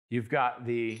you've got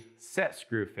the set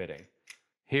screw fitting.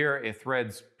 Here it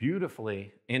threads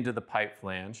beautifully into the pipe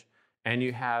flange, and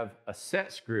you have a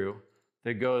set screw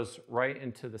that goes right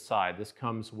into the side. This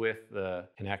comes with the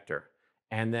connector.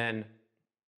 And then,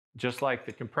 just like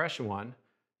the compression one,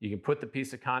 you can put the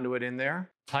piece of conduit in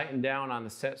there, tighten down on the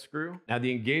set screw. Now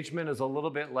the engagement is a little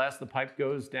bit less. The pipe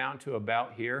goes down to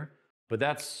about here, but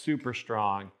that's super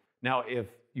strong. Now, if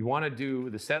you want to do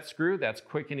the set screw, that's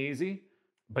quick and easy.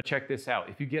 But check this out.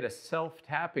 If you get a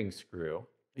self-tapping screw,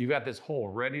 you've got this hole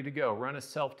ready to go. Run a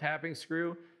self-tapping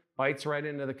screw, bites right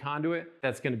into the conduit.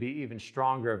 That's going to be even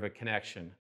stronger of a connection.